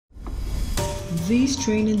This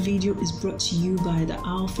training video is brought to you by the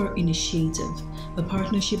Alpha Initiative, a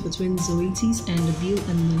partnership between Zoetis and the Bill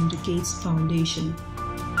and Melinda Gates Foundation.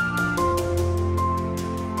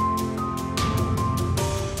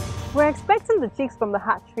 We're expecting the chicks from the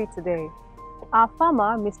hatchery today. Our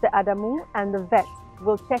farmer, Mr. Adamu, and the vet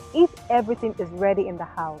will check if everything is ready in the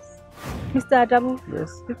house. Mr. Adamu,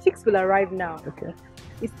 yes, the chicks will arrive now. Okay.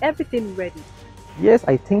 Is everything ready? Yes,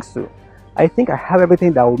 I think so. I think I have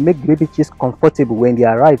everything that will make the baby chicks comfortable when they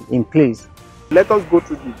arrive in place. Let us go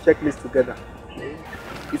through the checklist together.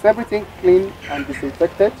 Is everything clean and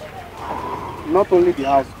disinfected? Not only the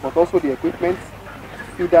house, but also the equipment,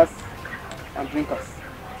 feeders, and drinkers.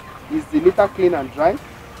 Is the litter clean and dry?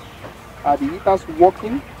 Are the heaters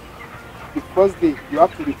working? The first day, you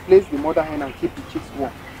have to replace the mother hen and keep the chicks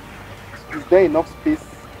warm. Is there enough space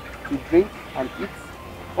to drink and eat?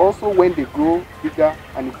 Also, when they grow bigger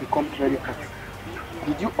and it becomes very hot.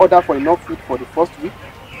 Did you order for enough food for the first week?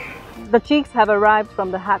 The chicks have arrived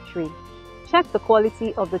from the hatchery. Check the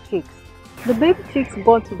quality of the chicks. The baby chicks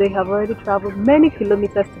born today have already traveled many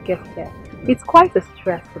kilometers to get here. It's quite a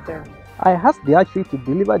stress for them. I asked the hatchery to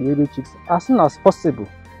deliver the baby chicks as soon as possible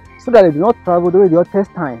so that they do not travel during the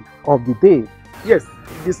hottest time of the day. Yes,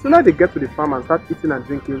 the sooner they get to the farm and start eating and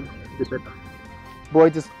drinking, the better. But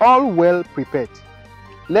it is all well prepared.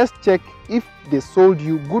 Let's check if they sold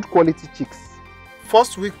you good quality chicks.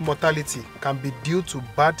 First week mortality can be due to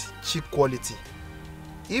bad chick quality.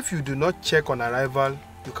 If you do not check on arrival,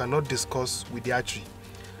 you cannot discuss with the hatchery.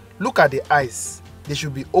 Look at the eyes. They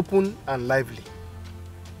should be open and lively.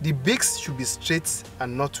 The beaks should be straight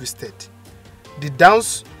and not twisted. The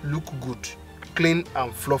downs look good, clean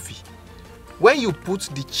and fluffy. When you put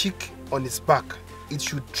the chick on its back, it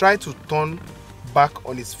should try to turn back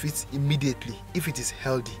on its feet immediately if it is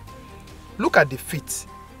healthy. Look at the feet.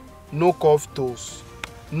 No curved toes,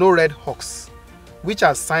 no red hocks, which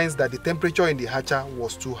are signs that the temperature in the hatcher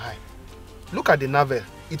was too high. Look at the navel.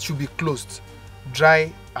 It should be closed,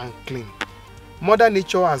 dry and clean. Mother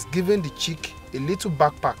Nature has given the chick a little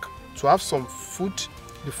backpack to have some food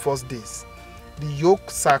the first days. The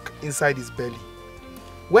yolk sac inside his belly.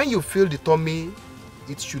 When you feel the tummy,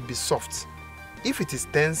 it should be soft. If it is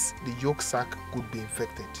tense, the yolk sac could be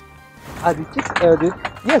infected. Are the chicks healthy?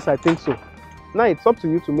 Yes, I think so. Now it's up to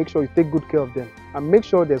you to make sure you take good care of them and make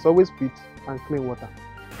sure there's always feed and clean water.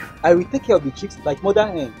 I will take care of the chicks like mother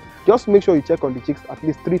hen. Just make sure you check on the chicks at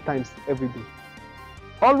least 3 times every day.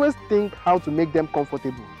 Always think how to make them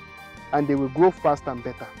comfortable and they will grow fast and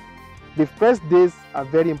better. The first days are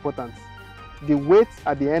very important. The weight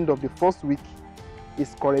at the end of the first week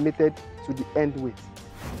is correlated to the end weight.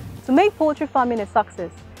 To make poultry farming a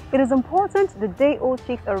success, it is important the day-old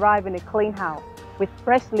chicks arrive in a clean house with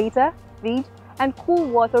fresh litter, feed, and cool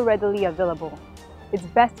water readily available. It's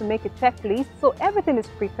best to make a checklist so everything is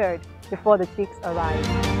prepared before the chicks arrive.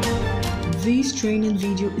 This training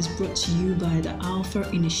video is brought to you by the Alpha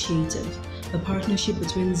Initiative, a partnership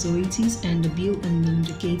between Zoetis and the Bill and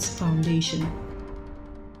Melinda Gates Foundation.